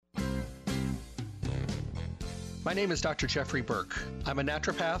My name is Dr. Jeffrey Burke. I'm a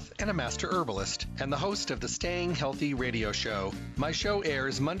naturopath and a master herbalist and the host of the Staying Healthy radio show. My show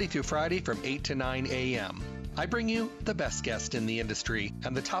airs Monday through Friday from 8 to 9 a.m. I bring you the best guests in the industry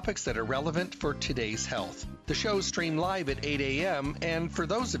and the topics that are relevant for today's health. The shows stream live at 8 a.m., and for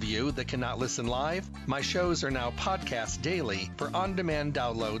those of you that cannot listen live, my shows are now podcast daily for on-demand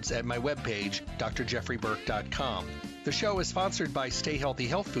downloads at my webpage, drjeffreyburke.com. The show is sponsored by Stay Healthy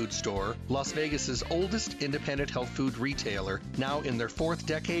Health Food Store, Las Vegas's oldest independent health food retailer, now in their fourth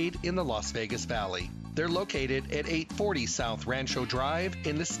decade in the Las Vegas Valley. They're located at 840 South Rancho Drive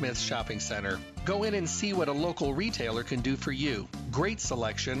in the Smith Shopping Center. Go in and see what a local retailer can do for you. Great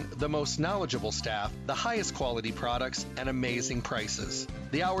selection, the most knowledgeable staff, the highest quality products, and amazing prices.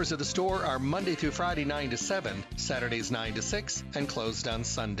 The hours of the store are Monday through Friday 9 to 7, Saturdays 9 to 6, and closed on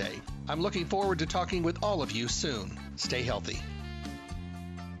Sunday. I'm looking forward to talking with all of you soon. Stay healthy.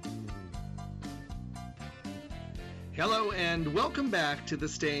 Hello and welcome back to the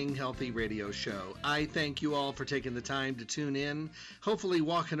Staying Healthy radio show. I thank you all for taking the time to tune in, hopefully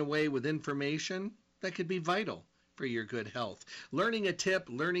walking away with information that could be vital for your good health. Learning a tip,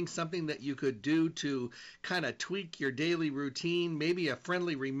 learning something that you could do to kind of tweak your daily routine, maybe a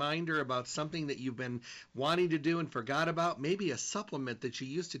friendly reminder about something that you've been wanting to do and forgot about, maybe a supplement that you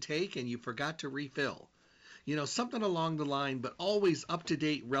used to take and you forgot to refill. You know, something along the line, but always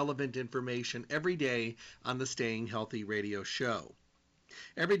up-to-date, relevant information every day on the Staying Healthy radio show.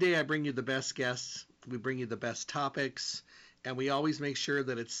 Every day I bring you the best guests, we bring you the best topics, and we always make sure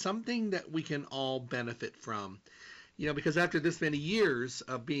that it's something that we can all benefit from. You know, because after this many years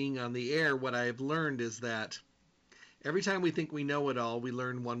of being on the air, what I have learned is that every time we think we know it all, we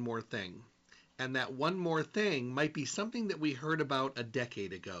learn one more thing. And that one more thing might be something that we heard about a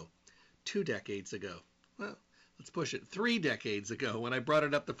decade ago, 2 decades ago. Well, let's push it 3 decades ago when I brought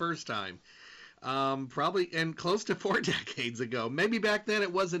it up the first time. Probably, and close to 4 decades ago. Maybe back then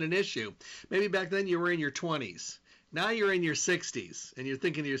it wasn't an issue. Maybe back then you were in your 20s. Now you're in your 60s, and you're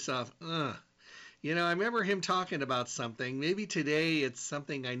thinking to yourself, you know, I remember him talking about something. Maybe today it's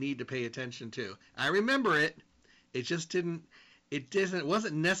something I need to pay attention to. I remember it. It just it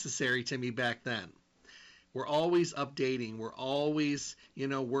wasn't necessary to me back then. We're always updating. We're always,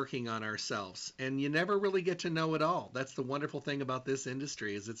 working on ourselves. And you never really get to know it all. That's the wonderful thing about this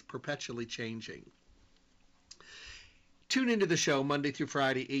industry, is it's perpetually changing. Tune into the show Monday through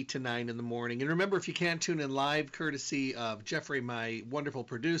Friday, 8 to 9 in the morning. And remember, if you can't tune in live, courtesy of Jeffrey, my wonderful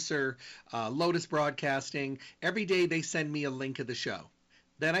producer, Lotus Broadcasting, every day they send me a link of the show.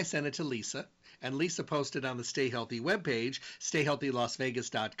 Then I send it to Lisa, and Lisa posted on the Stay Healthy webpage,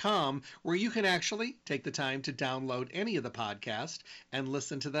 stayhealthylasvegas.com, where you can actually take the time to download any of the podcasts and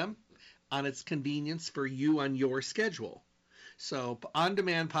listen to them on its convenience for you on your schedule. So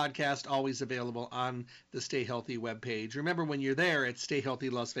on-demand podcast always available on the Stay Healthy webpage. Remember, when you're there at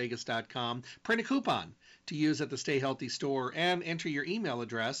stayhealthylasvegas.com, print a coupon to use at the Stay Healthy store and enter your email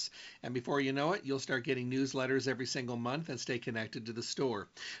address. And before you know it, you'll start getting newsletters every single month and stay connected to the store.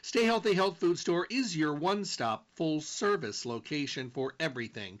 Stay Healthy Health Food Store is your one-stop full-service location for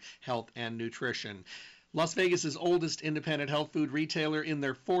everything health and nutrition. Las Vegas's oldest independent health food retailer, in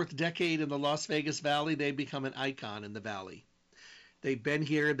their 4th decade in the Las Vegas Valley, they've become an icon in the valley. They've been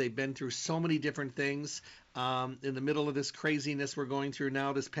here. They've been through so many different things. In the middle of this craziness we're going through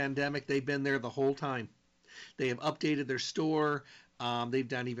now, this pandemic, they've been there the whole time. They have updated their store. They've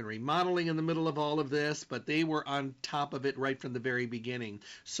done even remodeling in the middle of all of this, but they were on top of it right from the very beginning.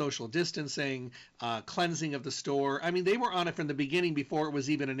 Social distancing, cleansing of the store. I mean, they were on it from the beginning before it was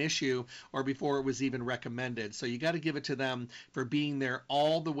even an issue or before it was even recommended. So you got to give it to them for being there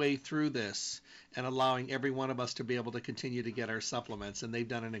all the way through this and allowing every one of us to be able to continue to get our supplements. And they've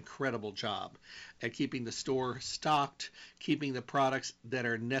done an incredible job at keeping the store stocked, keeping the products that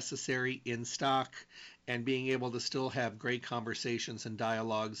are necessary in stock, and being able to still have great conversations and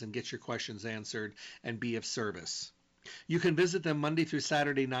dialogues and get your questions answered and be of service. You can visit them Monday through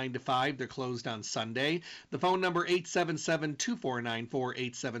Saturday, 9 to 5. They're closed on Sunday. The phone number, 877-2494,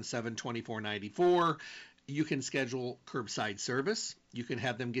 877-2494. You can schedule curbside service. You can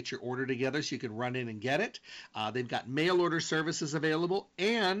have them get your order together so you can run in and get it. They've got mail order services available,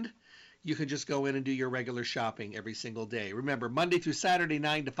 and you can just go in and do your regular shopping every single day. Remember, Monday through Saturday,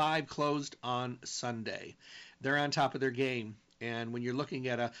 9 to 5, closed on Sunday. They're on top of their game. And when you're looking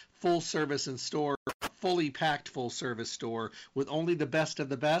at a full service and store, fully packed full service store with only the best of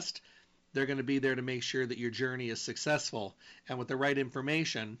the best, they're going to be there to make sure that your journey is successful. And with the right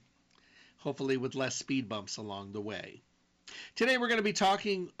information, hopefully with less speed bumps along the way. Today we're going to be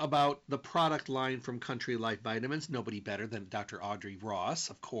talking about the product line from Country Life Vitamins. Nobody better than Dr. Audrey Ross,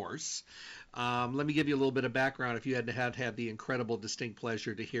 of course. Let me give you a little bit of background. If you had the incredible, distinct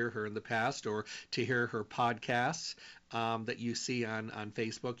pleasure to hear her in the past or to hear her podcasts that you see on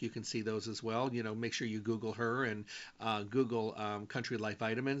Facebook, you can see those as well. Make sure you Google her and Google Country Life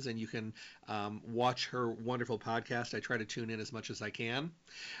Vitamins, and you can watch her wonderful podcast. I try to tune in as much as I can.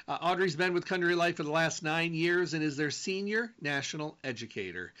 Audrey's been with Country Life for the last 9 years and is their senior national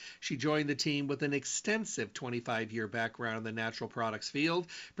educator. She joined the team with an extensive 25-year background in the natural products field.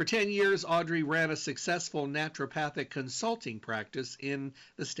 For 10 years, Audrey ran a successful naturopathic consulting practice in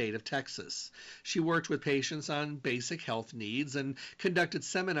the state of Texas. She worked with patients on basic health needs and conducted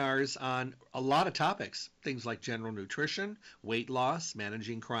seminars on a lot of topics, things like general nutrition, weight loss,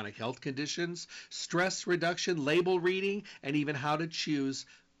 managing chronic health conditions, stress reduction, label reading, and even how to choose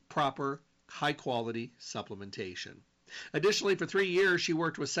proper, high-quality supplementation. Additionally, for 3 years, she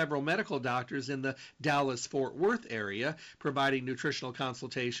worked with several medical doctors in the Dallas-Fort Worth area, providing nutritional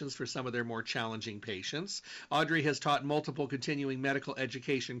consultations for some of their more challenging patients. Audrey has taught multiple continuing medical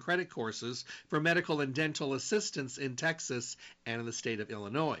education credit courses for medical and dental assistants in Texas and in the state of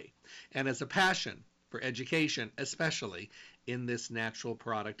Illinois, and has a passion for education, especially in this natural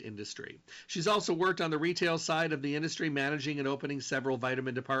product industry. She's also worked on the retail side of the industry, managing and opening several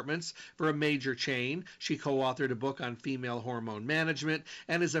vitamin departments for a major chain. She co-authored a book on female hormone management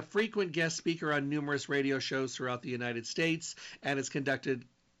and is a frequent guest speaker on numerous radio shows throughout the United States and has conducted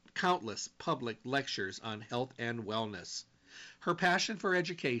countless public lectures on health and wellness. Her passion for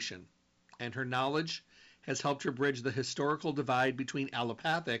education and her knowledge has helped her bridge the historical divide between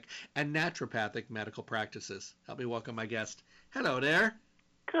allopathic and naturopathic medical practices. Help me welcome my guest. Hello there.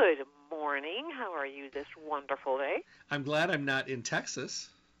 Good morning. How are you this wonderful day? I'm glad I'm not in Texas.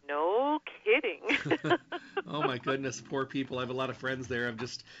 No kidding. Oh my goodness, poor people. I have a lot of friends there.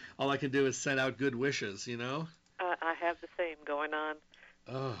 All I can do is send out good wishes, I have the same going on.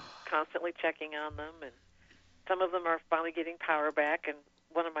 Oh. Constantly checking on them, and some of them are finally getting power back, and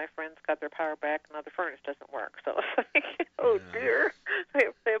one of my friends got their power back, and now the furnace doesn't work. So it's like, oh dear, they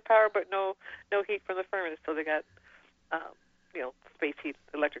have power but no heat from the furnace. So they got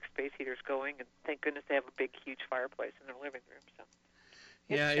electric space heaters going, and thank goodness they have a big, huge fireplace in their living room. So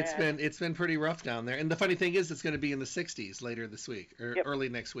it's been pretty rough down there. And the funny thing is, it's going to be in the 60s later this week or early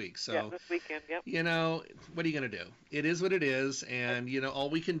next week. So this weekend. Yep. What are you going to do? It is what it is, and all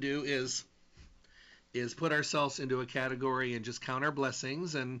we can do is put ourselves into a category and just count our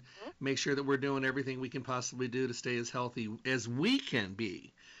blessings and make sure that we're doing everything we can possibly do to stay as healthy as we can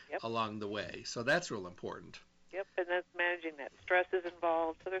be along the way. So that's real important. Yep, and that's managing that stress is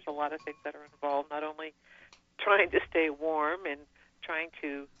involved. So there's a lot of things that are involved, not only trying to stay warm and trying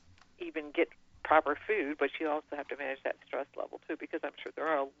to even get proper food, but you also have to manage that stress level too, because I'm sure there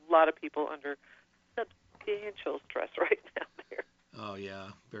are a lot of people under substantial stress right now there. Oh yeah,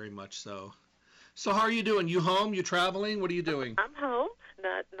 very much so. So how are you doing? You home? You traveling? What are you doing? I'm home,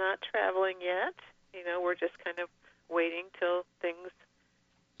 not traveling yet. We're just kind of waiting till things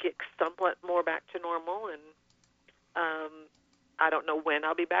get somewhat more back to normal, and I don't know when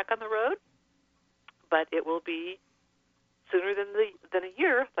I'll be back on the road, but it will be sooner than a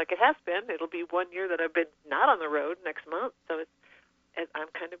year, like it has been. It'll be 1 year that I've been not on the road next month, so I'm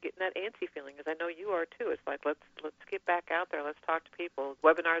kind of getting that antsy feeling, as I know you are too. It's like, let's get back out there. Let's talk to people.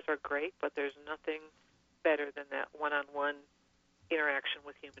 Webinars are great, but there's nothing better than that one-on-one interaction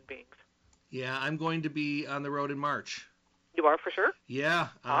with human beings. Yeah, I'm going to be on the road in March. You are for sure? Yeah.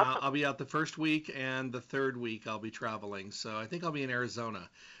 Awesome. I'll be out the first week, and the third week I'll be traveling. So I think I'll be in Arizona.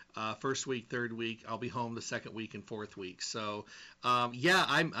 First week, third week. I'll be home the second week and fourth week. So,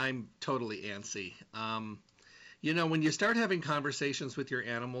 I'm totally antsy. When you start having conversations with your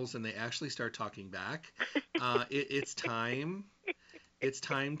animals and they actually start talking back, it's time. It's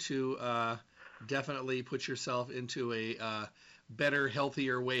time to definitely put yourself into a better,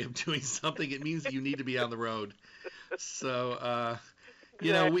 healthier way of doing something. It means you need to be on the road. So,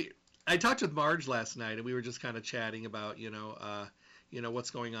 I talked with Marge last night, and we were just kind of chatting about,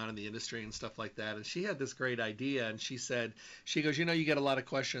 what's going on in the industry and stuff like that. And she had this great idea, and she goes, you get a lot of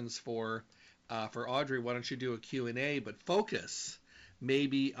questions for Audrey. Why don't you do a Q&A, but focus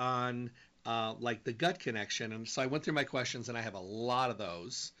maybe on like the gut connection? And so I went through my questions, and I have a lot of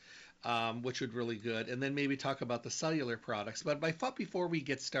those, which would really good. And then maybe talk about the cellular products. But I thought before we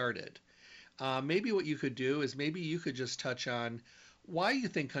get started, maybe what you could do is maybe you could just touch on why you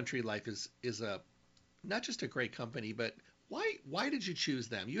think Country Life is a not just a great company, but why did you choose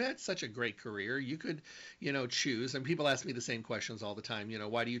them? You had such a great career. You could, choose, and people ask me the same questions all the time.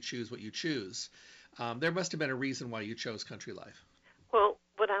 Why do you choose what you choose? There must have been a reason why you chose Country Life. Well,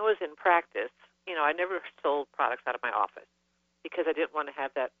 when I was in practice, I never sold products out of my office because I didn't want to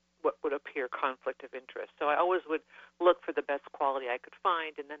have that what would appear conflict of interest. So I always would look for the best quality I could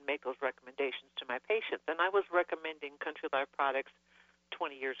find and then make those recommendations to my patients. And I was recommending Country Life products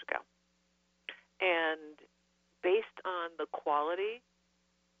 20 years ago. And based on the quality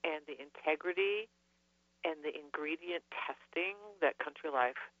and the integrity and the ingredient testing that Country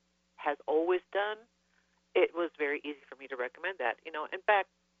Life has always done, it was very easy for me to recommend that. And back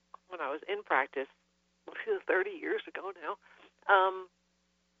when I was in practice, 30 years ago now,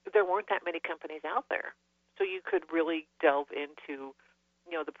 there weren't that many companies out there. So you could really delve into,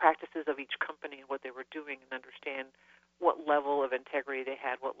 the practices of each company and what they were doing and understand what level of integrity they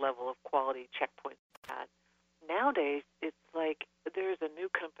had, what level of quality checkpoints they had. Nowadays, it's like there's a new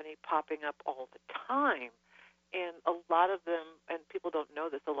company popping up all the time. And a lot of them, and people don't know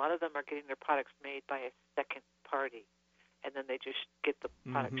this, a lot of them are getting their products made by a second party, and then they just get the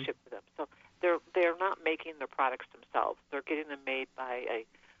product shipped to them. So they're not making their products themselves. They're getting them made by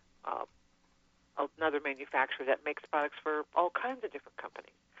another manufacturer that makes products for all kinds of different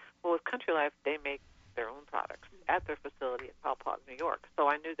companies. Well, with Country Life, they make their own products at their facility in Paw, New York. So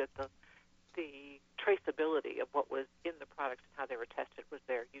I knew that the traceability of what was in the products and how they were tested was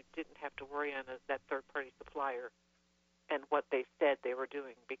there. You didn't have to worry on that third-party supplier and what they said they were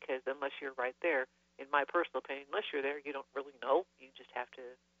doing, because unless you're right there, in my personal opinion, unless you're there, you don't really know. You just have to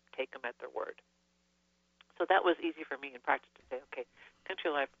take them at their word. So that was easy for me in practice to say, okay, Country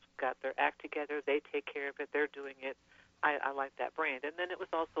Life's got their act together. They take care of it. They're doing it. I like that brand. And then it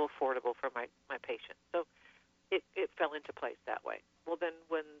was also affordable for my patients. So it fell into place that way. Well, then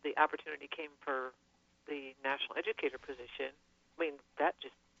when the opportunity came for the national educator position, that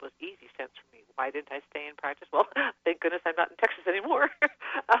just was easy sense for me. Why didn't I stay in practice? Well, thank goodness I'm not in Texas anymore.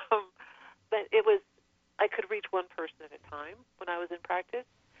 But I could reach one person at a time when I was in practice,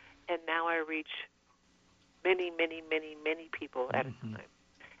 and now I reach many, many, many, many people at a time.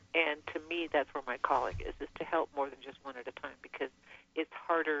 And to me, that's where my calling is to help more than just one at a time, because it's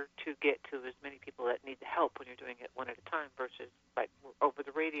harder to get to as many people that need the help when you're doing it one at a time versus like over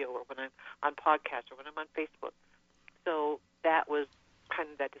the radio or when I'm on podcasts or when I'm on Facebook. So that was kind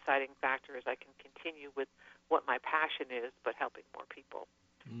of that deciding factor, is I can continue with what my passion is, but helping more people.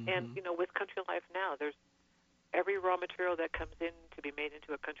 And, with Country Life now, there's every raw material that comes in to be made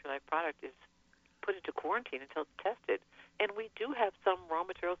into a Country Life product is put into quarantine until it's tested. And we do have some raw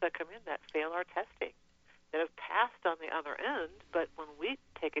materials that come in that fail our testing, that have passed on the other end, but when we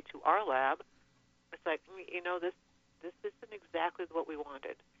take it to our lab, it's like, this isn't exactly what we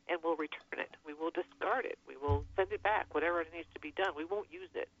wanted, and we'll return it. We will discard it. We will send it back, whatever it needs to be done. We won't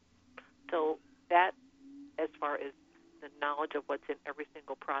use it. So that, as far as the knowledge of what's in every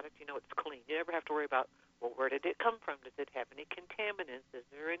single product, it's clean. You never have to worry about, well, where did it come from? Does it have any contaminants? Is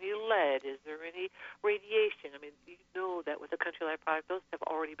there any lead? Is there any radiation? You know that with a Country Life product, those have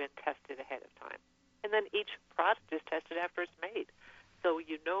already been tested ahead of time. And then each product is tested after it's made. So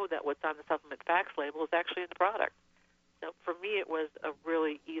you know that what's on the supplement facts label is actually in the product. So for me, it was a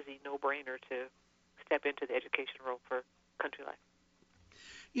really easy no-brainer to step into the education role for Country Life.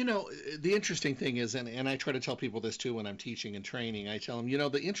 The interesting thing is, and I try to tell people this too when I'm teaching and training, I tell them,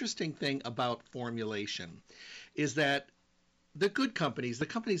 the interesting thing about formulation is that the good companies,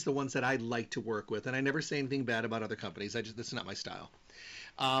 the ones that I like to work with, and I never say anything bad about other companies, that's not my style.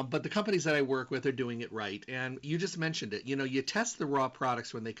 But the companies that I work with are doing it right. And you just mentioned it. You test the raw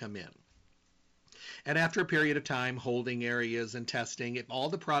products when they come in. And after a period of time, holding areas and testing, if all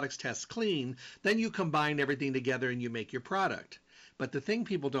the products test clean, then you combine everything together and you make your product. But the thing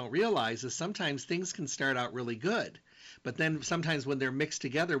people don't realize is sometimes things can start out really good. But then sometimes when they're mixed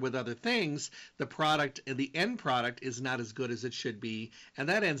together with other things, the end product is not as good as it should be, and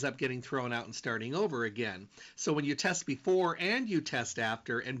that ends up getting thrown out and starting over again. So when you test before and you test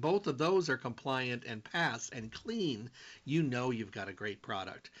after, and both of those are compliant and pass and clean, you've got a great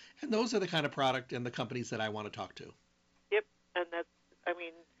product. And those are the kind of product and the companies that I want to talk to. Yep, and that's,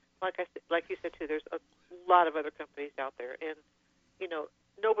 like you said too, there's a lot of other companies out there, and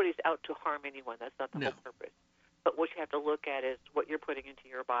nobody's out to harm anyone. That's not the whole purpose. But what you have to look at is what you're putting into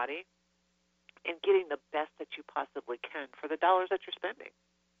your body and getting the best that you possibly can for the dollars that you're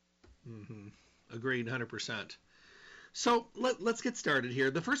spending. Agreed, 100%. So let's get started here.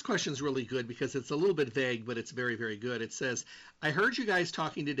 The first question is really good because it's a little bit vague, but it's very, very good. It says, I heard you guys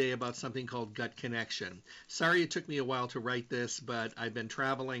talking today about something called gut connection. Sorry it took me a while to write this, but I've been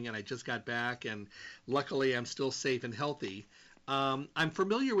traveling and I just got back, and luckily I'm still safe and healthy. I'm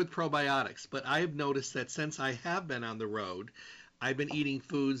familiar with probiotics, but I have noticed that since I have been on the road, I've been eating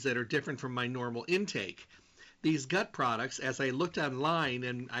foods that are different from my normal intake. These gut products, as I looked online,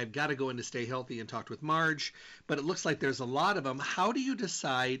 and I've got to go into Stay Healthy and talked with Marge, but it looks like there's a lot of them. How do you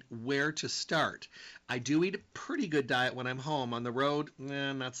decide where to start? I do eat a pretty good diet when I'm home. On the road,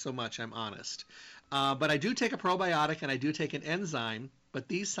 not so much, I'm honest. But I do take a probiotic and I do take an enzyme, but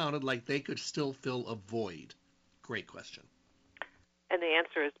these sounded like they could still fill a void. Great question. And the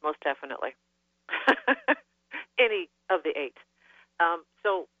answer is most definitely any of the 8.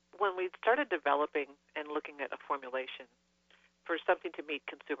 So when we started developing and looking at a formulation for something to meet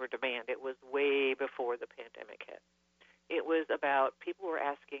consumer demand, it was way before the pandemic hit. It was about people were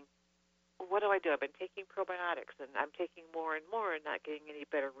asking, what do I do? I've been taking probiotics, and I'm taking more and more and not getting any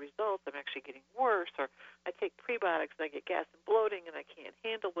better results. I'm actually getting worse. Or I take prebiotics, and I get gas and bloating, and I can't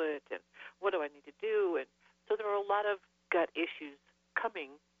handle it. And what do I need to do? And so there were a lot of gut issues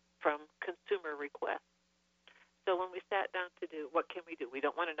coming from consumer requests. So when we sat down to do, what can we do? We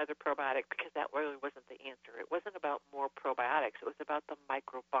don't want another probiotic because that really wasn't the answer. It wasn't about more probiotics. It was about the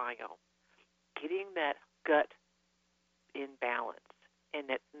microbiome, getting that gut in balance. And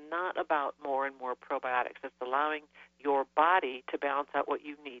it's not about more and more probiotics. It's allowing your body to balance out what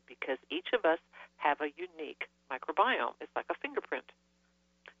you need because each of us have a unique microbiome. It's like a fingerprint.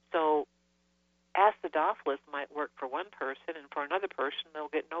 So acidophilus might work for one person, and for another person, they'll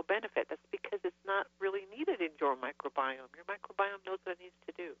get no benefit. That's because it's not really needed in your microbiome. Your microbiome knows what it needs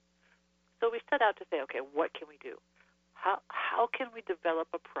to do. So we set out to say, okay, what can we do? How can we develop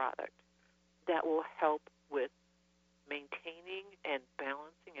a product that will help with maintaining and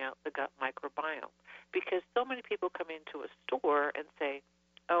balancing out the gut microbiome? Because so many people come into a store and say,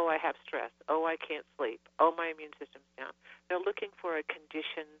 oh, I have stress. Oh, I can't sleep. Oh, my immune system's down. They're looking for a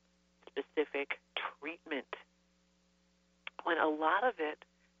condition-specific treatment when a lot of it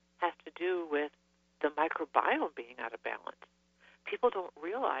has to do with the microbiome being out of balance. People don't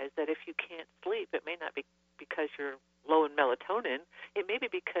realize that if you can't sleep, it may not be because you're low in melatonin. It may be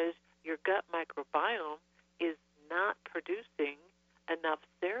because your gut microbiome is not producing enough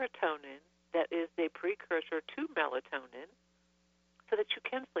serotonin that is a precursor to melatonin so that you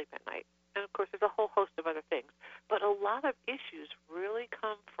can sleep at night. And, of course, there's a whole host of other things. But a lot of issues really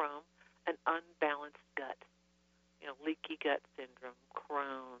come from an unbalanced gut. Leaky gut syndrome,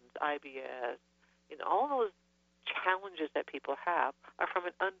 Crohn's, IBS, all those challenges that people have are from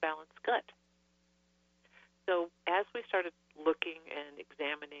an unbalanced gut. So as we started looking and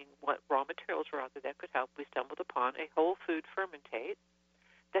examining what raw materials were out there that could help, we stumbled upon a whole food fermentate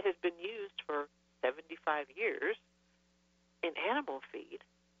that has been used for 75 years in animal feed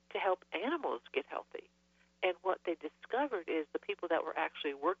to help animals get healthy. And what they discovered is the people that were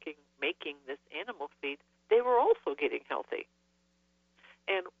actually making this animal feed, they were also getting healthy.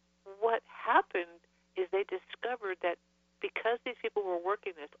 And what happened is they discovered that because these people were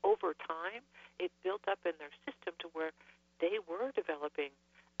working this over time, it built up in their system to where they were developing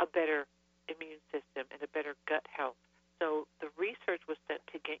a better immune system and a better gut health. So the research was sent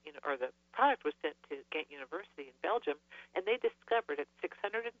to the product was sent to Ghent University in Belgium, and they discovered at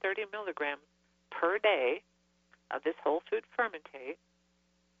 630 milligrams per day of this whole food fermentate,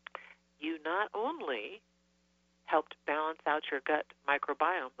 you not only helped balance out your gut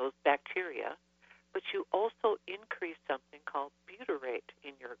microbiome, those bacteria, but you also increase something called butyrate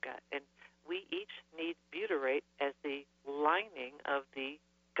in your gut. And we each need butyrate as the lining of the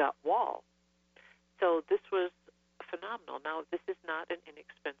gut wall. So this was phenomenal. Now, this is not an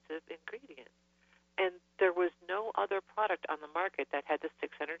inexpensive ingredient. And there was no other product on the market that had the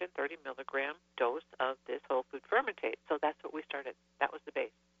 630 milligram dose of this whole food fermentate. So that's what we started. That was the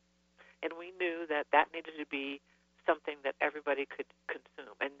base. And we knew that needed to be something that everybody could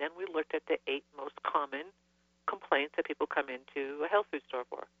consume. And then we looked at the 8 most common complaints that people come into a health food store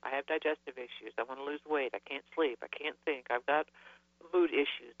for. I have digestive issues. I want to lose weight. I can't sleep. I can't think. I've got mood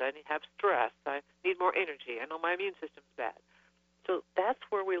issues. I have stress. I need more energy. I know my immune system's bad. So that's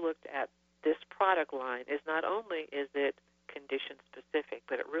where we looked at this product line. Is not only is it condition specific,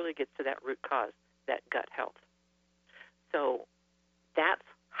 but it really gets to that root cause, that gut health. So that's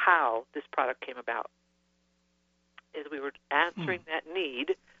how this product came about. Is we were answering that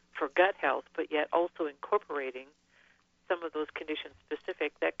need for gut health, but yet also incorporating some of those conditions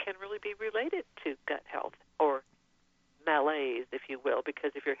specific that can really be related to gut health or malaise, if you will,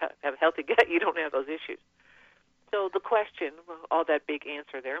 because if you have a healthy gut, you don't have those issues. So the question, all that big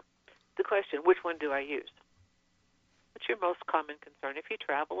answer there, the question, which one do I use? What's your most common concern? If you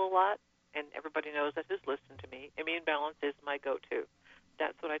travel a lot, and everybody knows that who's listened to me, Immune Balance is my go-to.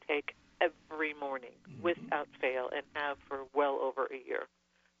 That's what I take every morning without fail and have for well over a year.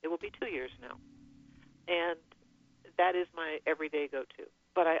 It will be 2 years now. And that is my everyday go-to.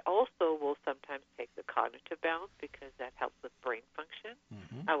 But I also will sometimes take the cognitive balance because that helps with brain function.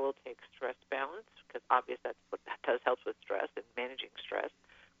 Mm-hmm. I will take stress balance because obviously that's what that does, helps with stress and managing stress.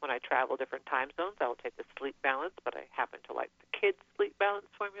 When I travel different time zones, I will take the sleep balance, but I happen to like the kids' sleep balance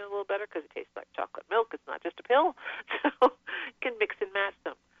formula a little better because it tastes like chocolate milk. It's not just a pill, so you can mix and match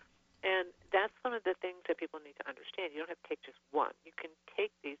them. And that's one of the things that people need to understand. You don't have to take just one. You can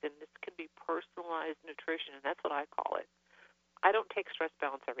take these, and this can be personalized nutrition, and that's what I call it. I don't take stress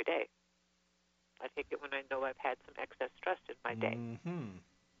balance every day. I take it when I know I've had some excess stress in my day. Mm-hmm.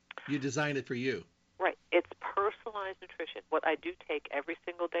 You designed it for you. Right. It's personalized nutrition. What I do take every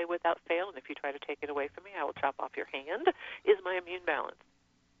single day without fail, and if you try to take it away from me, I will chop off your hand, is my immune balance.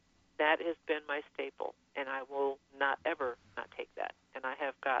 That has been my staple, and I will not ever not take that. And I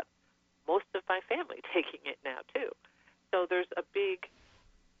have got most of my family taking it now, too. So there's a big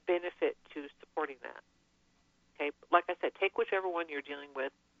benefit to supporting that. Okay, like I said, take whichever one you're dealing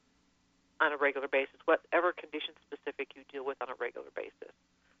with on a regular basis, whatever condition specific you deal with on a regular basis.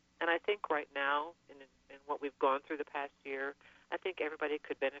 And I think right now, in what we've gone through the past year, I think everybody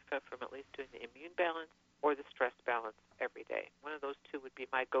could benefit from at least doing the immune balance or the stress balance every day. One of those two would be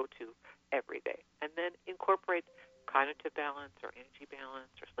my go-to every day. And then incorporate cognitive balance or energy balance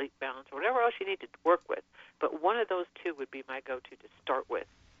or sleep balance or whatever else you need to work with. But one of those two would be my go-to to start with,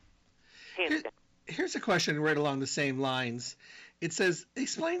 hands down. Here's a question right along the same lines. It says,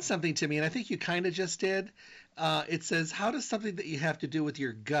 explain something to me, and I think you kind of just did. It says, how does something that you have to do with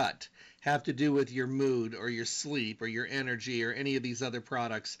your gut have to do with your mood or your sleep or your energy or any of these other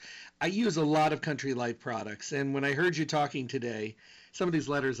products? I use a lot of Country Life products, and when I heard you talking today, some of these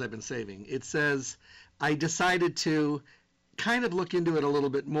letters I've been saving, it says, I decided to kind of look into it a little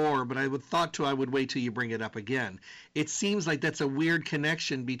bit more, but I would wait till you bring it up again. It seems like that's a weird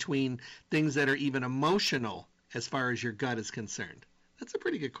connection between things that are even emotional as far as your gut is concerned. That's a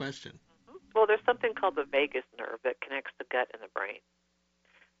pretty good question. Mm-hmm. Well, there's something called the vagus nerve that connects the gut and the brain.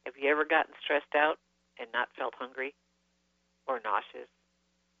 Have you ever gotten stressed out and not felt hungry or nauseous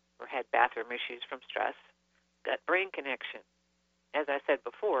or had bathroom issues from stress? Gut-brain connection. As I said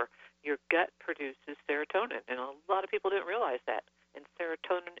before, your gut produces serotonin, and a lot of people didn't realize that. And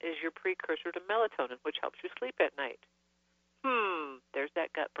serotonin is your precursor to melatonin, which helps you sleep at night. There's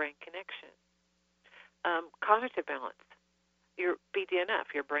that gut-brain connection. Cognitive balance. Your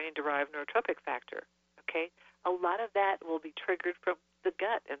BDNF, your brain-derived neurotropic factor. Okay, a lot of that will be triggered from the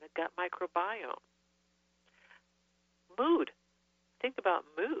gut and the gut microbiome. Mood. Think about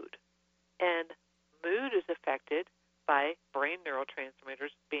mood, and mood is affected by brain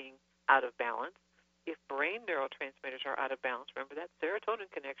neurotransmitters being out of balance. If brain neurotransmitters are out of balance, remember that serotonin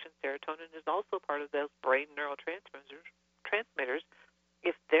connection. Serotonin is also part of those brain neurotransmitters.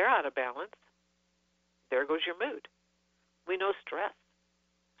 If they're out of balance, there goes your mood. We know stress.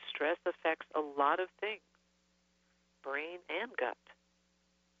 Stress affects a lot of things, brain and gut.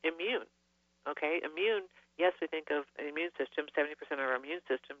 Immune. Okay, immune, yes, we think of an immune system. 70% of our immune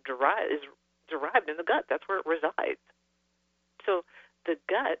system is derived in the gut. That's where it resides. So the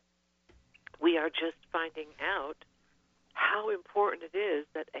gut, we are just finding out how important it is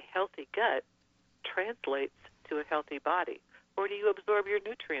that a healthy gut translates to a healthy body. Where do you absorb your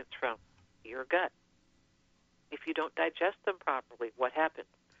nutrients from? Your gut. If you don't digest them properly, what happens?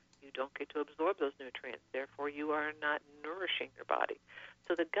 You don't get to absorb those nutrients. Therefore, you are not nourishing your body.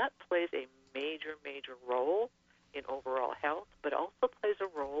 So the gut plays a major, major role in overall health, but also plays a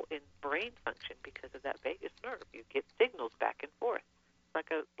role in brain function because of that vagus nerve. You get signals back and forth,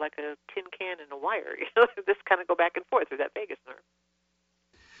 like a tin can and a wire. This kind of go back and forth through that vagus nerve.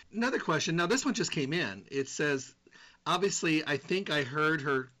 Another question. Now, this one just came in. It says, obviously, I think I heard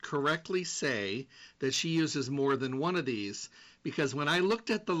her correctly say that she uses more than one of these, because when I looked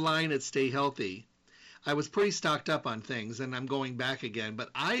at the line at Stay Healthy, I was pretty stocked up on things, and I'm going back again, but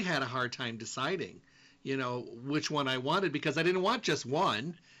I had a hard time deciding, which one I wanted, because I didn't want just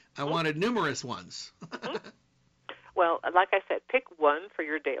one. I wanted numerous ones. Well, like I said, pick one for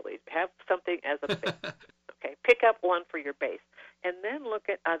your daily. Have something as a base. Okay, pick up one for your base, and then look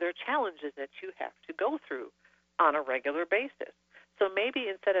at other challenges that you have to go through on a regular basis. So maybe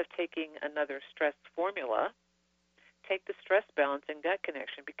instead of taking another stress formula, take the stress balance and gut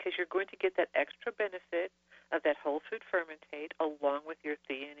connection, because you're going to get that extra benefit of that whole food fermentate along with your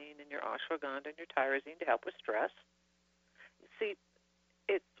theanine and your ashwagandha and your tyrosine to help with stress. See,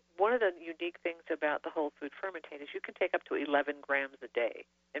 it's one of the unique things about the whole food fermentate is you can take up to 11 grams a day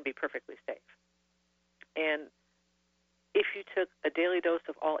and be perfectly safe. And if you took a daily dose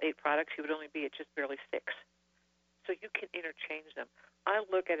of all 8 products, you would only be at just barely 6. So you can interchange them. I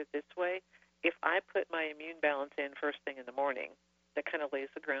look at it this way. if I put my immune balance in first thing in the morning, that kind of lays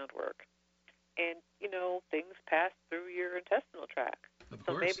the groundwork. And, things pass through your intestinal tract. Of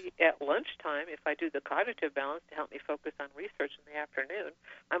So course. maybe at lunchtime, if I do the cognitive balance to help me focus on research in the afternoon,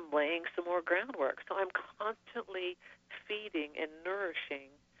 I'm laying some more groundwork. So I'm constantly feeding and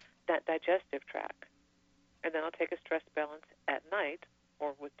nourishing that digestive tract. And then I'll take a stress balance at night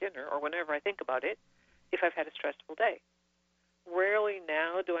or with dinner or whenever I think about it if I've had a stressful day. Rarely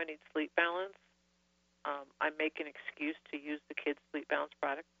now do I need sleep balance. I make an excuse to use the kids' sleep balance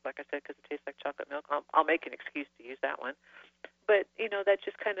product, like I said, because it tastes like chocolate milk. I'll make an excuse to use that one. But, that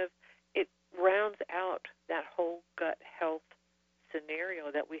just kind of, it rounds out that whole gut health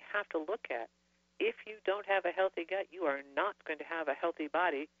scenario that we have to look at. If you don't have a healthy gut, you are not going to have a healthy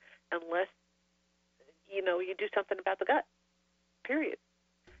body unless, you do something about the gut, period.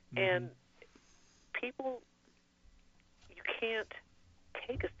 And people, you can't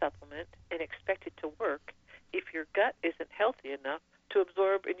take a supplement and expect it to work if your gut isn't healthy enough to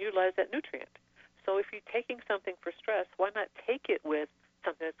absorb and utilize that nutrient. So if you're taking something for stress, why not take it with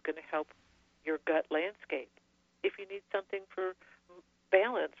something that's going to help your gut landscape? If you need something for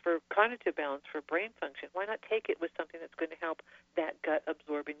balance, for cognitive balance, for brain function, why not take it with something that's going to help that gut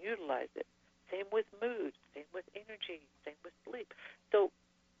absorb and utilize it? Same with mood, same with energy, same with sleep. So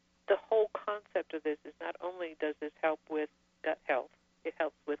the whole concept of this is not only does this help with gut health, it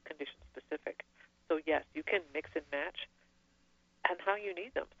helps with condition specific. So yes, you can mix and match and how you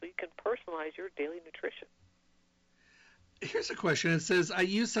need them so you can personalize your daily nutrition. Here's a question. It says, I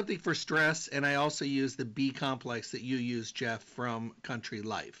use something for stress, and I also use the B complex that you use, Jeff, from Country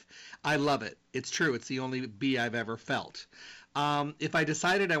Life. I love it. It's true. It's the only B I've ever felt. If I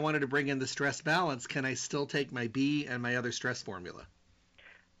decided I wanted to bring in the stress balance, can I still take my B and my other stress formula?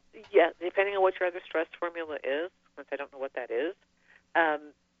 Yeah, depending on what your other stress formula is, since I don't know what that is,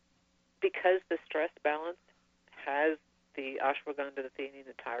 because the stress balance has the ashwagandha, the theanine,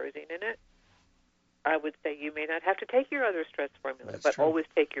 the tyrosine in it, I would say you may not have to take your other stress formula, That's but true. always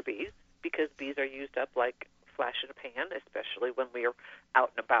take your Bs, because Bs are used up like flash in a pan, especially when we're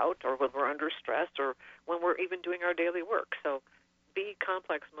out and about or when we're under stress or when we're even doing our daily work. So B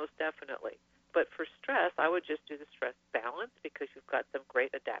complex most definitely. But for stress, I would just do the stress balance because you've got some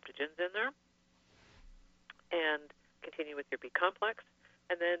great adaptogens in there, and continue with your B complex.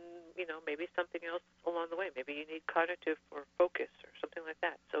 And then, maybe something else along the way. Maybe you need cognitive or focus or something like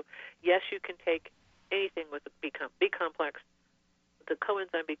that. So, yes, you can take anything with the B complex. The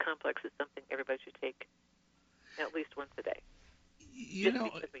coenzyme B complex is something everybody should take at least once a day.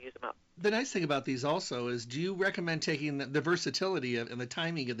 Because we use them up. The nice thing about these also is, do you recommend taking the versatility and the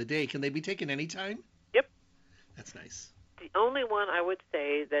timing of the day? Can they be taken anytime? Yep. That's nice. The only one I would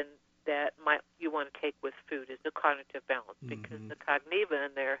say then that you want to take with food is the cognitive balance, because the Cogniva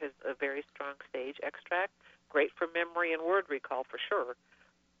in there has a very strong sage extract, great for memory and word recall for sure.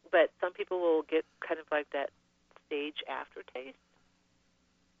 But some people will get kind of like that sage aftertaste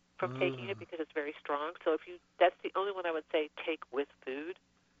from taking it because it's very strong. So that's the only one I would say take with food,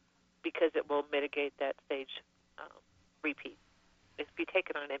 because it will mitigate that sage repeat. If you take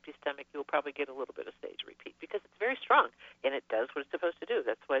it on an empty stomach, you'll probably get a little bit of sage repeat because it's very strong and it does what it's supposed to do.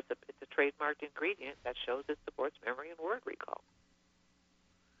 That's why it's a trademarked ingredient that shows it supports memory and word recall.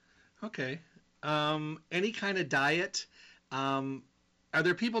 Okay. Any kind of diet? Are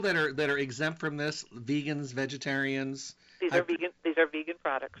there people that are exempt from this? Vegans, vegetarians? These are vegan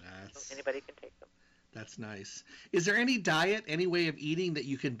products. So anybody can take them. That's nice. Is there any diet, any way of eating that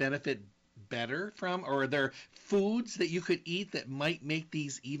you can benefit better from, or are there foods that you could eat that might make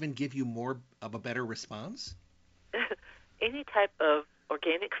these even give you more of a better response? Any type of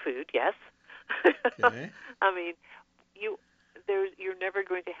organic food, yes. Okay. I mean, you're never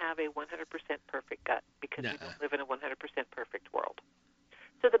going to have a 100% perfect gut because we don't live in a 100% perfect world.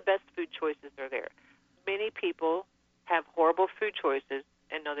 So the best food choices are there. Many people have horrible food choices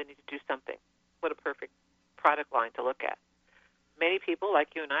and know they need to do something. What a perfect product line to look at. Many people, like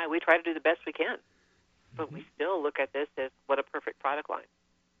you and I, we try to do the best we can, but we still look at this as what a perfect product line,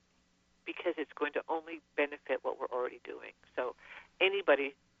 because it's going to only benefit what we're already doing. So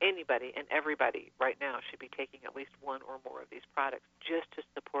anybody and everybody right now should be taking at least one or more of these products just to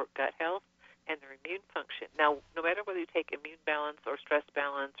support gut health and their immune function. Now, no matter whether you take immune balance or stress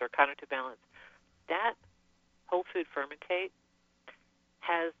balance or cognitive balance, that whole food fermentate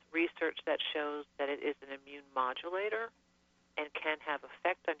has research that shows that it is an immune modulator and can have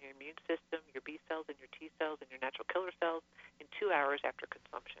effect on your immune system, your B cells and your T cells and your natural killer cells in 2 hours after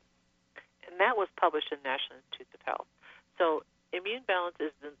consumption. And that was published in National Institutes of Health. So immune balance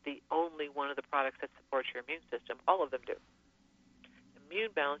isn't the only one of the products that supports your immune system. All of them do.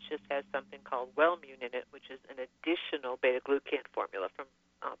 Immune Balance just has something called Wellmune in it, which is an additional beta-glucan formula from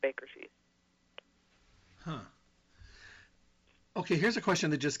Baker's yeast. Huh. Okay, here's a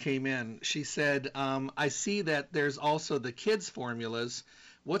question that just came in. She said, I see that there's also the kids' formulas.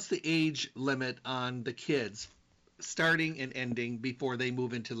 What's the age limit on the kids, starting and ending before they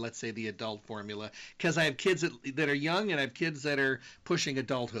move into, let's say, the adult formula? Because I have kids that are young and I have kids that are pushing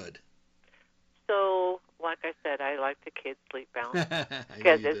adulthood. So, like I said, I like the kids' sleep balance I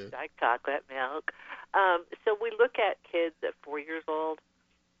because know you it's do. like chocolate milk. So we look at kids at 4 years old.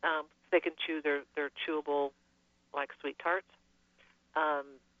 They can chew their chewable, like sweet tarts.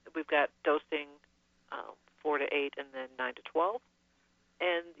 We've got dosing 4 to 8 and then 9 to 12.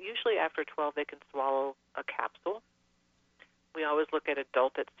 And usually after 12, they can swallow a capsule. We always look at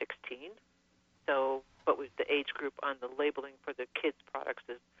adult at 16. So, but the age group on the labeling for the kids' products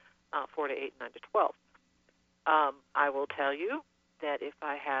is 4 to 8, 9 to 12. I will tell you that if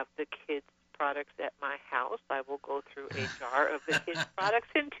I have the kids' products at my house, I will go through a jar of the kids' products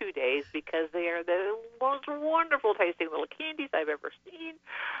in 2 days because they are the most wonderful tasting little candies I've ever seen.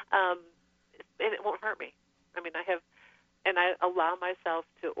 And it won't hurt me. I mean, I allow myself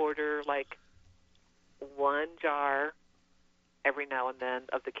to order like one jar every now and then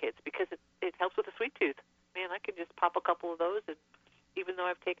of the kids because it helps with the sweet tooth. Man, I can just pop a couple of those, and even though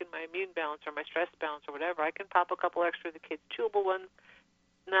I've taken my immune balance or my stress balance or whatever, I can pop a couple extra of the kids' chewable ones,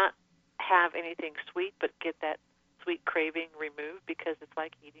 not have anything sweet, but get that sweet craving removed because it's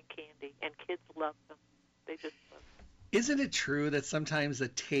like eating candy, and kids love them. They just love them. Isn't it true that sometimes a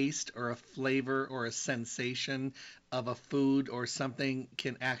taste or a flavor or a sensation of a food or something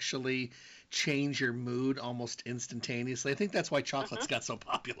can actually change your mood almost instantaneously? I think that's why chocolates got so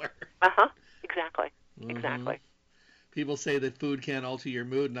popular. Exactly. hmm People say that food can alter your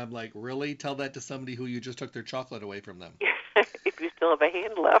mood, and I'm like, really? Tell that to somebody who you just took their chocolate away from them. If you still have a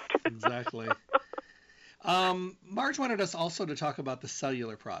hand left. Exactly. Marge wanted us also to talk about the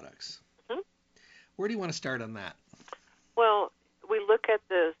cellular products. Mhm. Where do you want to start on that? Well, we look at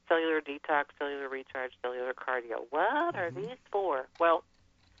the cellular detox, cellular recharge, cellular cardio. What are these for? Well,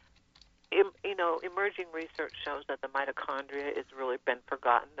 emerging research shows that the mitochondria has really been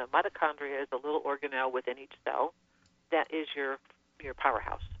forgotten. The mitochondria is a little organelle within each cell. That is your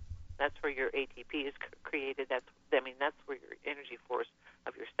powerhouse. That's where your ATP is created. That's where your energy force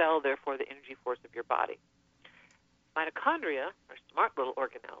of your cell, therefore the energy force of your body. Mitochondria are smart little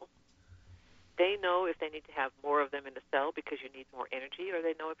organelles. They know if they need to have more of them in the cell because you need more energy, or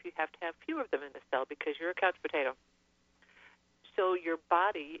they know if you have to have fewer of them in the cell because you're a couch potato. So your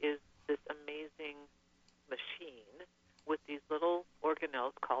body is this amazing machine with these little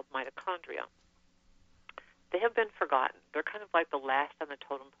organelles called mitochondria. They have been forgotten. They're kind of like the last on the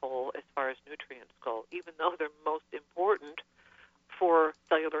totem pole as far as nutrients go, even though they're most important for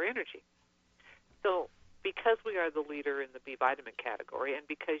cellular energy. So because we are the leader in the B vitamin category, and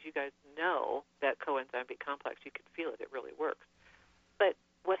because you guys know that coenzyme B complex, you can feel it, it really works. But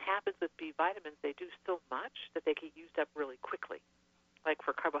what happens with B vitamins, they do so much that they get used up really quickly, like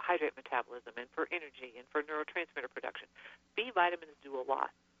for carbohydrate metabolism and for energy and for neurotransmitter production. B vitamins do a lot.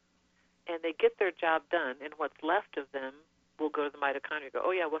 And they get their job done, and what's left of them will go to the mitochondria and go, oh,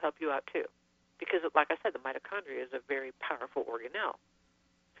 yeah, we'll help you out too. Because, like I said, the mitochondria is a very powerful organelle.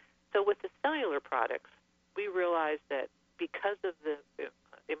 So with the cellular products, we realized that because of the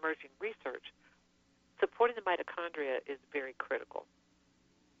emerging research, supporting the mitochondria is very critical.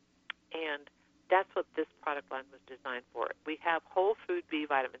 And that's what this product line was designed for. We have whole food B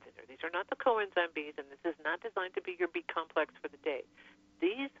vitamins in there. These are not the coenzyme Bs, and this is not designed to be your B complex for the day.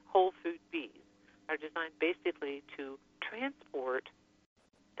 These whole food Bs are designed basically to transport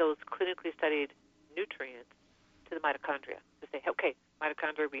those clinically studied nutrients to the mitochondria. To say, okay,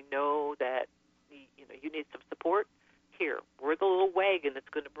 mitochondria, we know that you need some support. Here, we're the little wagon that's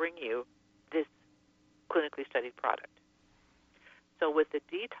going to bring you this clinically studied product. So with the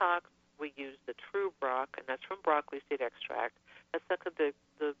detox, we use the True Broc, and that's from broccoli seed extract. That's like the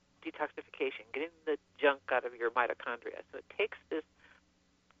detoxification, getting the junk out of your mitochondria. So it takes this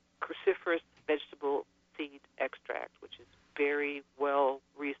cruciferous vegetable seed extract, which is very well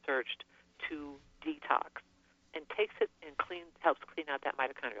researched to detox, and takes it and helps clean out that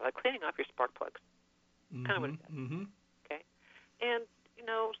mitochondria, like cleaning off your spark plugs. Kind of what it does. Okay? And,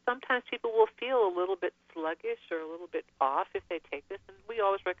 sometimes people will feel a little bit sluggish or a little bit off if they take this, and we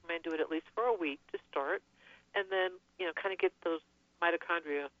always recommend do it at least for a week to start, and then, kind of get those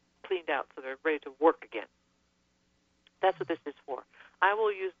mitochondria cleaned out so they're ready to work again. That's what this is for. I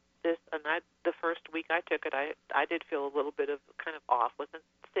will use this, and the first week I took it, I did feel a little bit of kind of off. Wasn't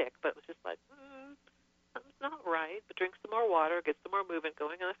sick, but it was just like, something's not right, but drink some more water, get some more movement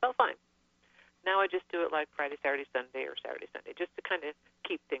going, and I felt fine. Now I just do it like Friday, Saturday, Sunday, or Saturday, Sunday, just to kind of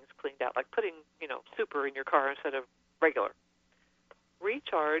keep things cleaned out, like putting, super in your car instead of regular.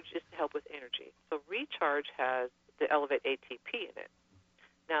 Recharge is to help with energy. So Recharge has the Elevate ATP in it.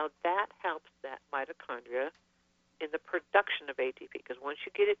 Now that helps that mitochondria in the production of ATP, because once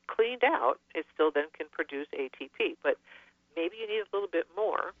you get it cleaned out, it still then can produce ATP. But maybe you need a little bit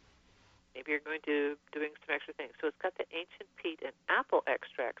more. Maybe you're going to doing some extra things. So it's got the ancient peat and apple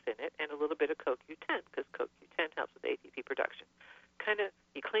extracts in it and a little bit of CoQ10, because CoQ10 helps with ATP production.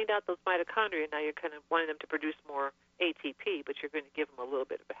 You cleaned out those mitochondria, now you're kind of wanting them to produce more ATP, but you're going to give them a little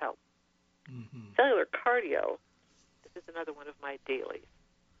bit of a help. Mm-hmm. Cellular cardio, this is another one of my dailies.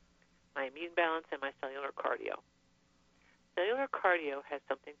 My immune balance and my cellular cardio. Cellular cardio has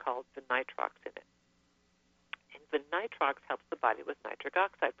something called Vinitrox in it. And Vinitrox helps the body with nitric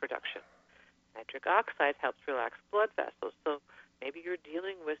oxide production. Nitric oxide helps relax blood vessels. So maybe you're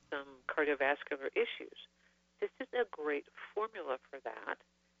dealing with some cardiovascular issues. This is a great formula for that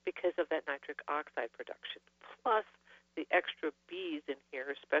because of that nitric oxide production. Plus the extra Bs in here,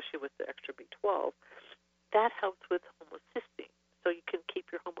 especially with the extra B12, that helps with homocysteine. So you can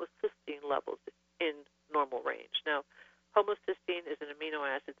keep your homocysteine levels in normal range. Now, homocysteine is an amino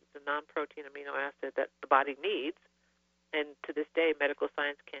acid. It's a non-protein amino acid that the body needs. And to this day, medical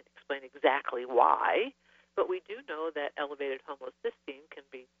science can't explain exactly why. But we do know that elevated homocysteine can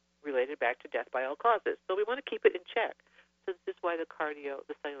be related back to death by all causes. So we want to keep it in check. So this is why the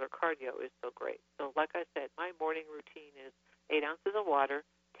cellular cardio is so great. So like I said, my morning routine is 8 ounces of water,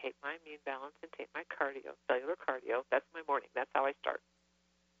 take my immune balance, and take my cellular cardio. That's my morning. That's how I start.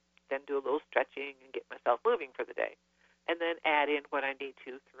 Then do a little stretching and get myself moving for the day. And then add in what I need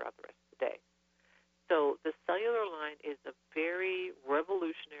to throughout the rest of the day. So the cellular line is a very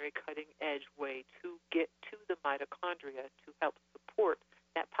revolutionary, cutting-edge way to get to the mitochondria to help support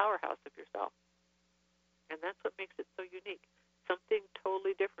that powerhouse of yourself. And that's what makes it so unique. Something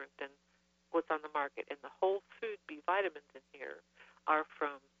totally different than what's on the market. And the whole food B vitamins in here are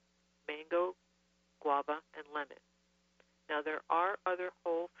from mango, guava, and lemon. Now, there are other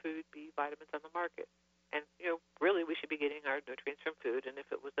whole food B vitamins on the market. And, really we should be getting our nutrients from food, and if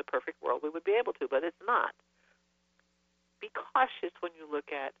it was the perfect world, we would be able to, but it's not. Be cautious when you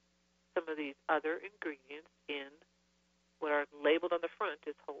look at some of these other ingredients in what are labeled on the front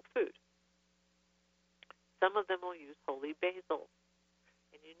as whole food. Some of them will use holy basil,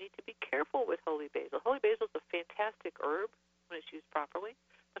 and you need to be careful with holy basil. Holy basil is a fantastic herb when it's used properly,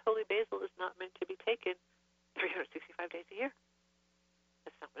 but holy basil is not meant to be taken 365 days a year.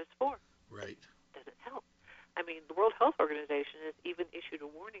 That's not what it's for. Right. Doesn't help. I mean, the World Health Organization has even issued a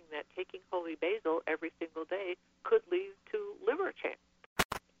warning that taking holy basil every single day could lead to liver change.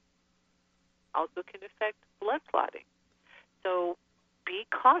 Also can affect blood clotting. So be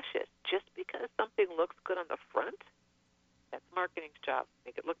cautious. Just because something looks good on the front, that's marketing's job.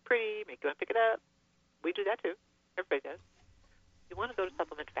 Make it look pretty, make you want to pick it up. We do that too. Everybody does. You want to go to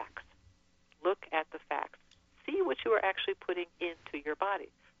supplement facts. Look at the facts. See what you are actually putting into your body.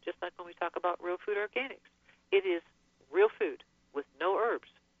 Just like when we talk about real food organics. It is real food with no herbs.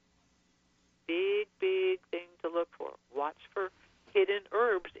 Big, big thing to look for. Watch for hidden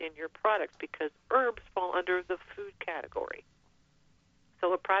herbs in your product because herbs fall under the food category.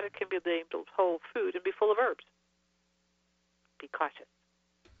 So a product can be named whole food and be full of herbs. Be cautious.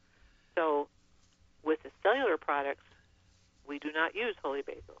 So with the cellular products, we do not use holy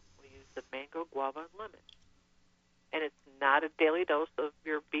basil. We use the mango, guava, and lemon. And it's not a daily dose of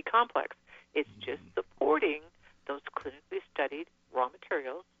your B complex. It's just supporting those clinically studied raw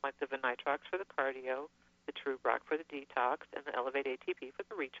materials like the Vinitrox for the cardio, the TrueBrock for the detox, and the Elevate ATP for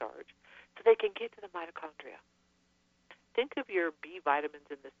the recharge, so they can get to the mitochondria. Think of your B vitamins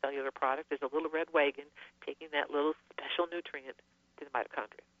in the cellular product as a little red wagon taking that little special nutrient to the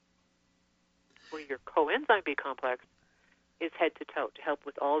mitochondria. Where your coenzyme B complex is head to toe to help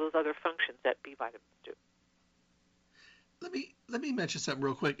with all those other functions that B vitamins do. Let me mention something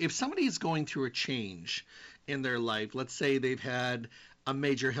real quick. If somebody is going through a change in their life, let's say they've had a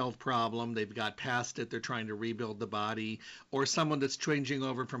major health problem, they've got past it, they're trying to rebuild the body, or someone that's changing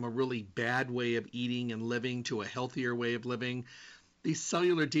over from a really bad way of eating and living to a healthier way of living, the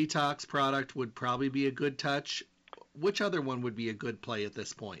cellular detox product would probably be a good touch. Which other one would be a good play at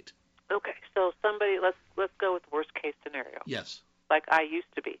this point? Okay, so let's go with worst case scenario. Yes. Like I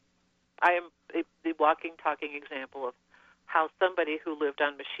used to be. I am the walking, talking example of how somebody who lived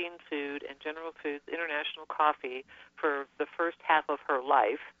on machine food and General Foods International coffee for the first half of her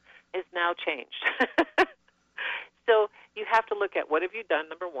life is now changed. So you have to look at what have you done,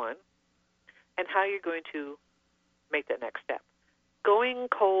 number one, and how you're going to make that next step. Going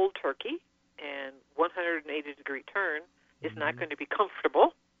cold turkey and 180-degree turn is not going to be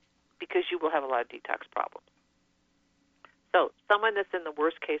comfortable because you will have a lot of detox problems. So someone that's in the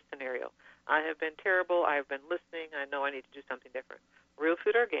worst-case scenario, I have been terrible, I have been listening, I know I need to do something different. Real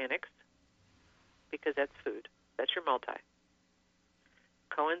Food Organics, because that's food. That's your multi.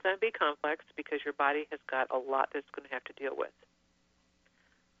 Coenzyme B complex, because your body has got a lot that's going to have to deal with.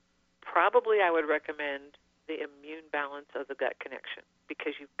 Probably I would recommend the immune balance of the gut connection,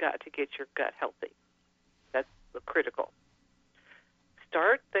 because you've got to get your gut healthy. That's critical.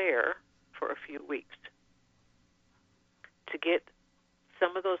 Start there for a few weeks to get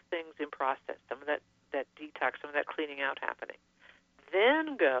some of those things in process, some of that detox, some of that cleaning out happening.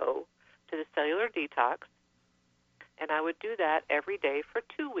 Then go to the cellular detox, and I would do that every day for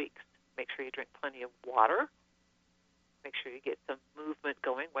 2 weeks. Make sure you drink plenty of water. Make sure you get some movement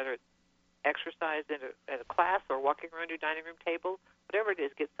going, whether it's exercise at a class or walking around your dining room table, whatever it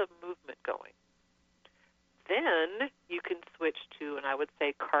is, get some movement going. Then you can switch to, and I would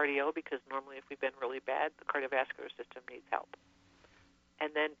say cardio, because normally if we've been really bad, the cardiovascular system needs help.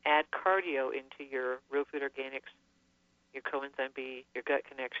 And then add cardio into your Real Food Organics, your Coenzyme B, your gut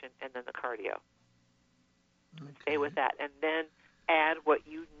connection, and then the cardio. Okay. Stay with that. And then add what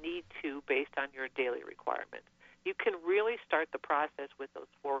you need to based on your daily requirements. You can really start the process with those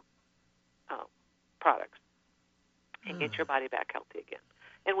 4 products and get your body back healthy again.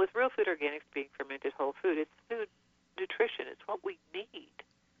 And with Real Food Organics being fermented whole food, it's food nutrition. It's what we need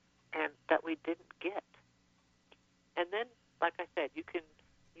and that we didn't get. And then, like I said, you can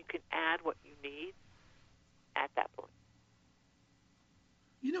add what you need at that point.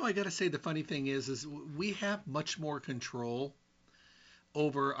 You know, I got to say, the funny thing is we have much more control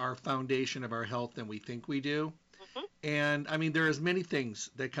over our foundation of our health than we think we do. Mm-hmm. And I mean, there is many things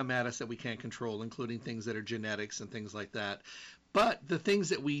that come at us that we can't control, including things that are genetics and things like that. But the things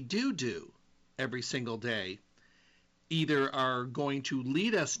that we do every single day either are going to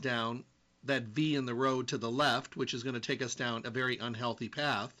lead us down that V in the road to the left, which is going to take us down a very unhealthy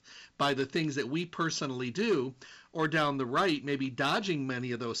path by the things that we personally do, or down the right, maybe dodging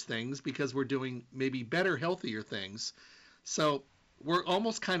many of those things because we're doing maybe better, healthier things. So we're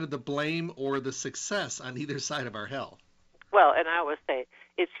almost kind of the blame or the success on either side of our health. Well, and I always say,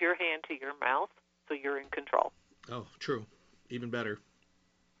 it's your hand to your mouth, so you're in control. Oh, true. Even better.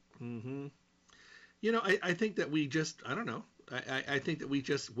 Mm-hmm. You know, I think that we just, I don't know, I think that we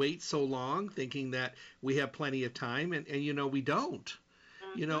just wait so long thinking that we have plenty of time, and you know, we don't.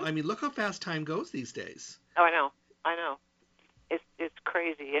 Mm-hmm. You know, I mean, look how fast time goes these days. Oh, I know. It's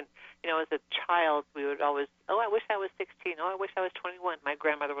crazy. And, you know, as a child, we would always, I wish I was 16. I wish I was 21. My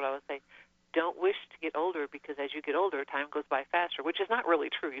grandmother would always say, don't wish to get older, because as you get older, time goes by faster, which is not really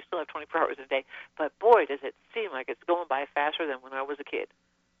true. You still have 24 hours a day. But, boy, does it seem like it's going by faster than when I was a kid.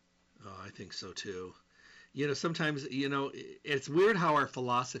 Oh, I think so, too. You know, sometimes, you know, it's weird how our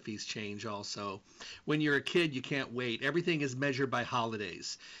philosophies change also. When you're a kid, you can't wait. Everything is measured by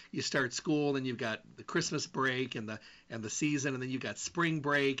holidays. You start school, and you've got the Christmas break and the season, and then you've got spring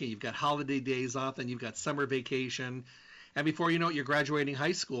break, and you've got holiday days off, and you've got summer vacation. And before you know it, you're graduating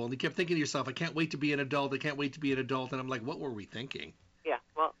high school, and you kept thinking to yourself, I can't wait to be an adult. I can't wait to be an adult. And I'm like, what were we thinking? Yeah,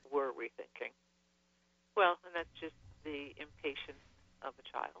 what were we thinking? Well, and that's just the impatience of a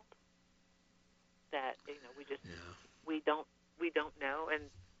child. That, you know, we don't know, and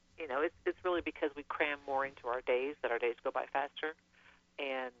you know, it's really because we cram more into our days, that our days go by faster,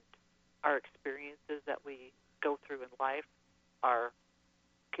 and our experiences that we go through in life are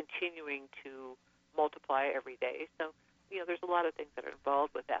continuing to multiply every day. So, you know, there's a lot of things that are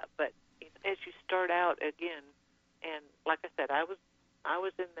involved with that. But you know, as you start out again, and like I said, I was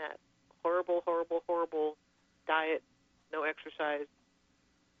in that horrible diet, no exercise,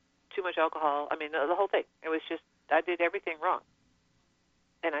 too much alcohol. I mean, the whole thing. It was just, I did everything wrong.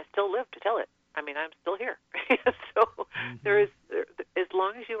 And I still live to tell it. I mean, I'm still here. So mm-hmm. As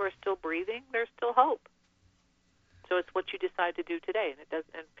long as you are still breathing, there's still hope. So it's what you decide to do today. And it does.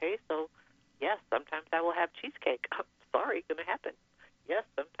 And okay, so yes, sometimes I will have cheesecake. I'm sorry, going to happen. Yes,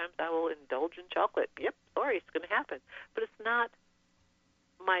 sometimes I will indulge in chocolate. Yep, sorry, it's going to happen. But it's not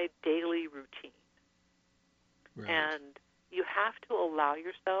my daily routine. Right. And you have to allow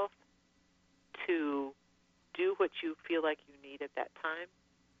yourself to do what you feel like you need at that time,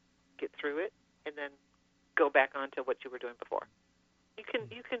 get through it, and then go back on to what you were doing before. You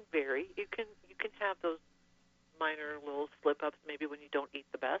can vary. You can have those minor little slip-ups maybe when you don't eat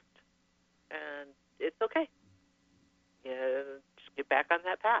the best, and it's okay. Yeah, just get back on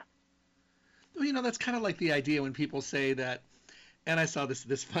that path. Well, you know, that's kind of like the idea when people say that And I saw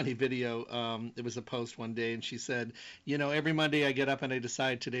this funny video. It was a post one day, and she said, every Monday I get up and I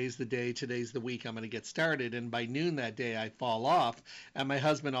decide today's the day, today's the week I'm going to get started, and by noon that day I fall off. And my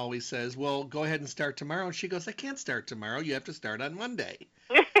husband always says, "Well, go ahead and start tomorrow." And she goes, "I can't start tomorrow. You have to start on Monday."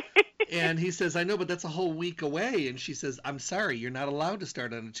 And he says, "I know, but that's a whole week away." And she says, "I'm sorry, you're not allowed to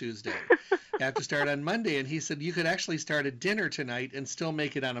start on a Tuesday. You have to start on Monday." And he said, "You could actually start at dinner tonight and still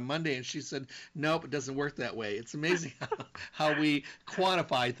make it on a Monday." And she said, "Nope, it doesn't work that way." It's amazing how we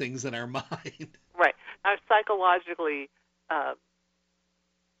quantify things in our mind. Right. Psychologically,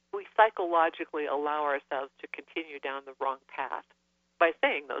 we psychologically allow ourselves to continue down the wrong path by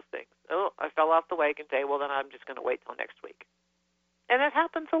saying those things. Oh, I fell off the wagon today. Well, then I'm just going to wait till next week. And it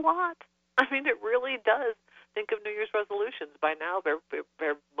happens a lot. I mean, it really does. Think of New Year's resolutions. By now,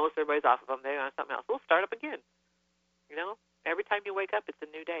 most everybody's off of them. They're on something else. We'll start up again. Every time you wake up, it's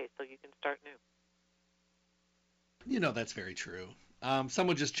a new day, so you can start new. That's very true.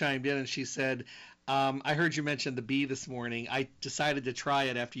 Someone just chimed in and she said, I heard you mention the bee this morning. I decided to try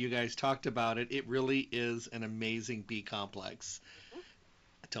it after you guys talked about it. It really is an amazing bee complex. Mm-hmm.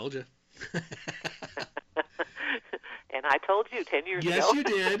 I told you. And I told you 10 years ago. Yes, you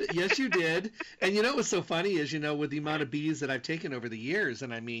did. Yes, you did. And what's so funny is, with the amount of bees that I've taken over the years,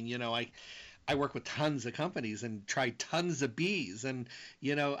 and I mean, I work with tons of companies and tried tons of bees, and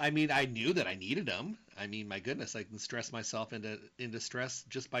I mean, I knew that I needed them. I mean, my goodness, I can stress myself into stress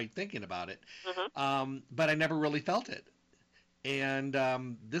just by thinking about it. Mm-hmm. But I never really felt it. And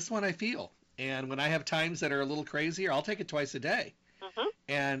this one I feel. And when I have times that are a little crazier, I'll take it twice a day. Mm-hmm.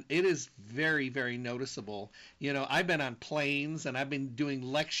 And it is very, very noticeable. I've been on planes and I've been doing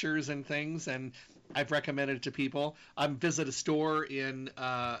lectures and things, and I've recommended it to people. I visit a store in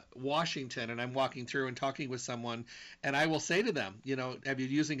Washington, and I'm walking through and talking with someone, and I will say to them, have you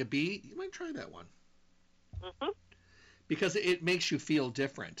using a bee? You might try that one. Mm-hmm. Because it makes you feel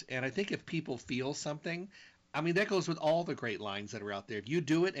different. And I think if people feel something, I mean, that goes with all the great lines that are out there. If you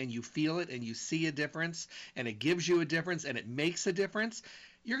do it and you feel it and you see a difference and it gives you a difference and it makes a difference,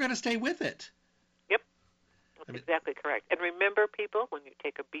 you're going to stay with it. Yep. That's exactly correct. And remember, people, when you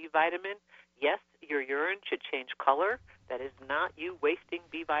take a B vitamin, yes, your urine should change color. That is not you wasting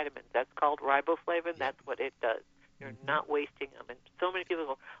B vitamins. That's called riboflavin. Yep. That's what it does. You're mm-hmm. not wasting them. And so many people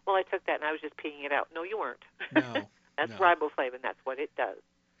go, well, I took that and I was just peeing it out. No, you weren't. No. That's riboflavin. That's what it does.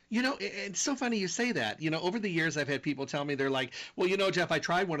 It's so funny you say that. Over the years, I've had people tell me, they're like, well, Jeff, I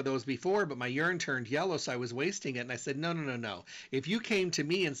tried one of those before, but my urine turned yellow, so I was wasting it. And I said, no. If you came to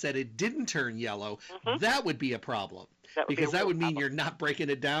me and said it didn't turn yellow, mm-hmm. that would be a problem. Because that would mean you're not breaking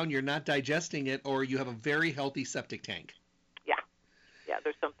it down, you're not digesting it, or you have a very healthy septic tank. Yeah,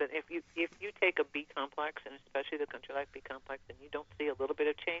 there's something. If you take a B complex, and especially the Country Life B complex, and you don't see a little bit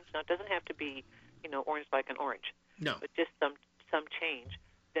of change, now it doesn't have to be, orange like an orange. No. But just some change,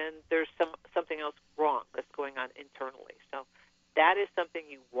 then there's something else wrong that's going on internally. So that is something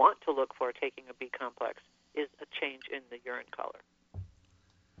you want to look for taking a B complex, is a change in the urine color.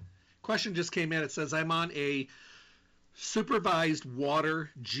 Question just came in. It says, I'm on a supervised water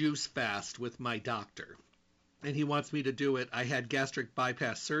juice fast with my doctor, and he wants me to do it. I had gastric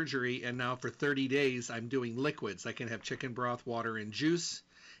bypass surgery, and now for 30 days I'm doing liquids. I can have chicken broth, water, and juice.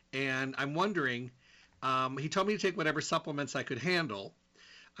 And I'm wondering, he told me to take whatever supplements I could handle.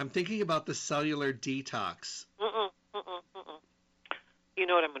 I'm thinking about the cellular detox. You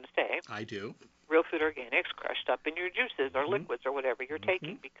know what I'm going to say? I do. Real food organics crushed up in your juices or mm-hmm. liquids or whatever you're mm-hmm.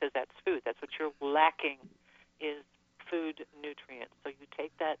 taking, because that's food. That's what you're lacking, is food nutrients. So you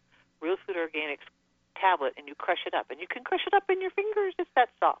take that real food organics tablet and you crush it up. And you can crush it up in your fingers. It's that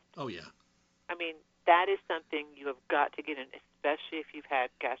soft. Oh, yeah. I mean, that is something you have got to get in, especially if you've had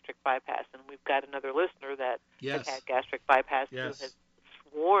gastric bypass. And we've got another listener that yes. has had gastric bypass yes. who has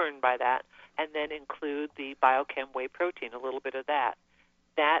sworn by that, and then include the Biochem whey protein, a little bit of that.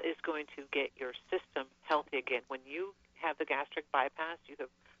 That is going to get your system healthy again. When you have the gastric bypass, you have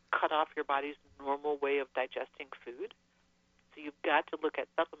cut off your body's normal way of digesting food. So you've got to look at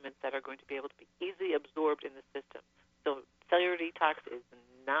supplements that are going to be able to be easily absorbed in the system. So cellular detox is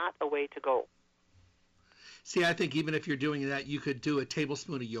not a way to go. See, I think even if you're doing that, you could do a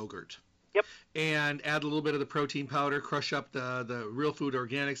tablespoon of yogurt. Yep. And add a little bit of the protein powder, crush up the real food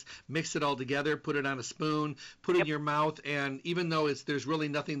organics, mix it all together, put it on a spoon, put it in your mouth, and even though there's really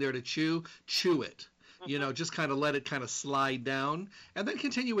nothing there to chew it. Mm-hmm. Just kind of let it kind of slide down, and then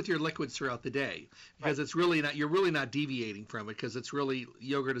continue with your liquids throughout the day, because it's really not, you're really not deviating from it, because it's really,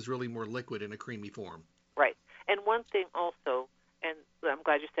 yogurt is really more liquid in a creamy form. Right. And one thing also, and I'm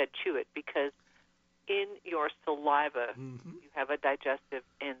glad you said chew it, because in your saliva, mm-hmm. you have a digestive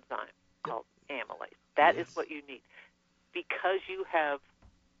enzyme called amylase. That yes. is what you need. because you have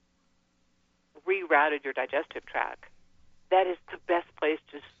rerouted your digestive tract, that is the best place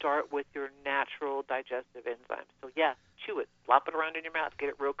to start with your natural digestive enzymes. So, yeah, chew it, flop it around in your mouth, get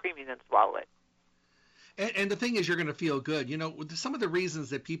it real creamy, then swallow it. And the thing is, you're going to feel good. You know, some of the reasons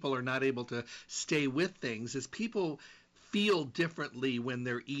that people are not able to stay with things is people feel differently when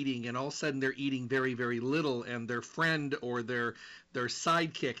they're eating, and all of a sudden they're eating very, very little, and their friend or their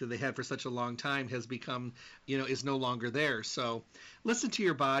sidekick that they had for such a long time has become, is no longer there. So listen to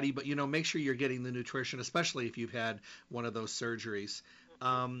your body, but, make sure you're getting the nutrition, especially if you've had one of those surgeries.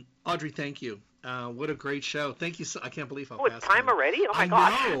 Audrey, thank you. What a great show. Thank you. I can't believe how fast. It's time already? Oh, my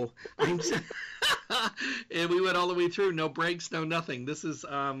gosh. I know. And we went all the way through. No breaks, no nothing. This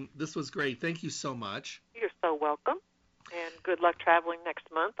was great. Thank you so much. You're so welcome. And good luck traveling next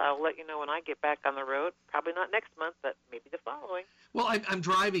month. I'll let you know when I get back on the road. Probably not next month, but maybe the following. Well, I'm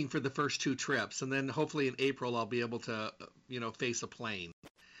driving for the first 2 trips, and then hopefully in April I'll be able to, face a plane.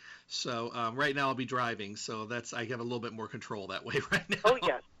 So right now I'll be driving, so I have a little bit more control that way right now. Oh,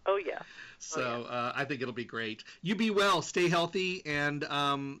 yes. Oh, yeah. So I think it'll be great. You be well, stay healthy, and,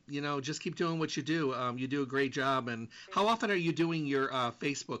 just keep doing what you do. You do a great job. And how often are you doing your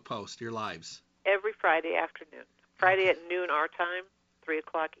Facebook post, your lives? Every Friday afternoon. Friday at noon our time, 3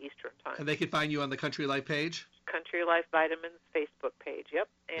 o'clock Eastern time. And they can find you on the Country Life page? Country Life Vitamins Facebook page, yep.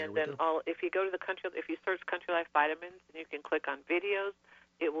 And then if you go to if you search Country Life Vitamins, and you can click on videos,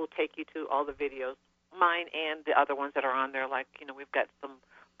 it will take you to all the videos, mine and the other ones that are on there. Like, we've got some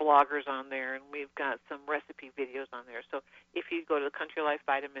bloggers on there, and we've got some recipe videos on there. So if you go to the Country Life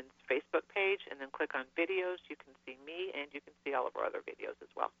Vitamins Facebook page and then click on videos, you can see me, and you can see all of our other videos as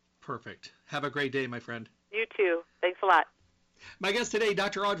well. Perfect. Have a great day, my friend. You too. Thanks a lot. My guest today,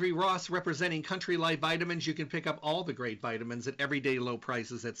 Dr. Audrey Ross, representing Country Life Vitamins. You can pick up all the great vitamins at everyday low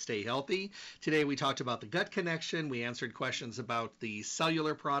prices at Stay Healthy. Today we talked about the gut connection. We answered questions about the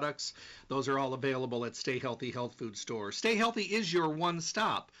cellular products. Those are all available at Stay Healthy Health Food Store. Stay Healthy is your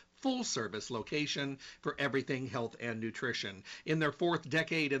one-stop, full-service location for everything health and nutrition. In their 4th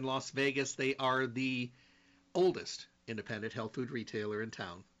decade in Las Vegas, they are the oldest independent health food retailer in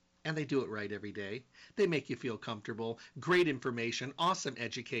town. And they do it right every day. They make you feel comfortable, great information, awesome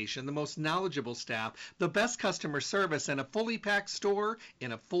education, the most knowledgeable staff, the best customer service, and a fully packed store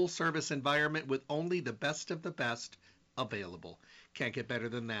in a full-service environment with only the best of the best available. Can't get better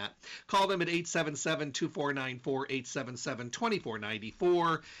than that. Call them at 877-2494,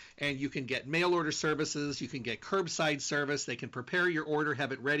 877-2494, and you can get mail order services. You can get curbside service. They can prepare your order,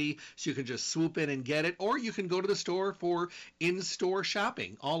 have it ready, so you can just swoop in and get it, or you can go to the store for in-store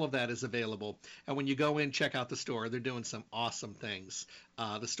shopping. All of that is available. And when you go in, check out the store. They're doing some awesome things.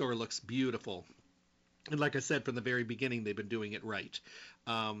 The store looks beautiful. And like I said, from the very beginning, they've been doing it right.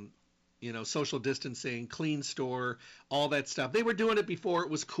 Social distancing, clean store, all that stuff. They were doing it before it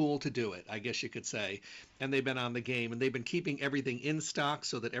was cool to do it, I guess you could say. And they've been on the game, and they've been keeping everything in stock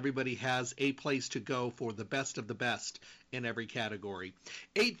so that everybody has a place to go for the best of the best in every category.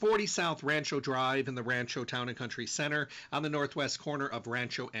 840 South Rancho Drive in the Rancho Town and Country Center on the northwest corner of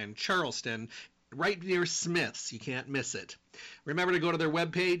Rancho and Charleston, right near Smith's. You can't miss it. Remember to go to their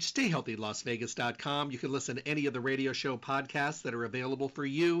webpage, stayhealthylasvegas.com. You can listen to any of the radio show podcasts that are available for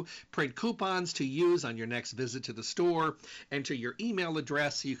you, print coupons to use on your next visit to the store, enter your email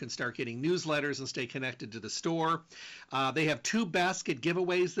address so you can start getting newsletters and stay connected to the store. They have 2 basket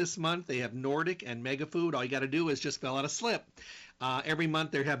giveaways this month. They have Nordic and Megafood. All you got to do is just fill out a slip. Every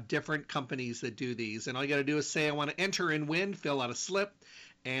month they have different companies that do these, and all you got to do is say, I want to enter and win, fill out a slip,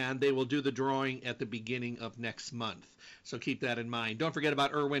 and they will do the drawing at the beginning of next month. So keep that in mind. Don't forget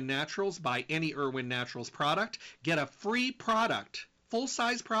about Irwin Naturals. Buy any Irwin Naturals product. Get a free product,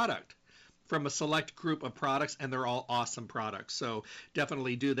 full-size product, from a select group of products, and they're all awesome products. So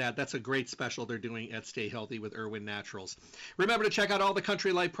definitely do that. That's a great special they're doing at Stay Healthy with Irwin Naturals. Remember to check out all the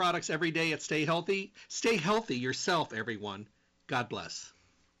Country Life products every day at Stay Healthy. Stay healthy yourself, everyone. God bless.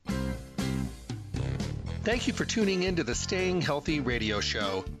 Thank you for tuning in to the Staying Healthy radio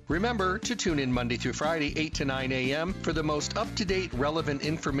show. Remember to tune in Monday through Friday, 8 to 9 a.m. for the most up-to-date, relevant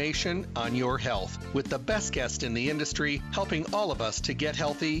information on your health, with the best guest in the industry, helping all of us to get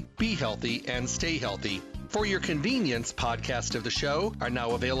healthy, be healthy, and stay healthy. For your convenience, podcasts of the show are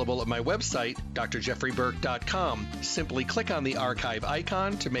now available at my website, drjeffreyburke.com. Simply click on the archive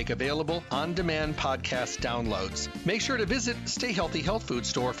icon to make available on-demand podcast downloads. Make sure to visit Stay Healthy Health Food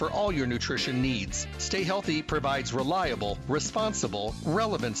Store for all your nutrition needs. Stay Healthy provides reliable, responsible,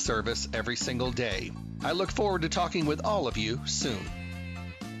 relevant service every single day. I look forward to talking with all of you soon.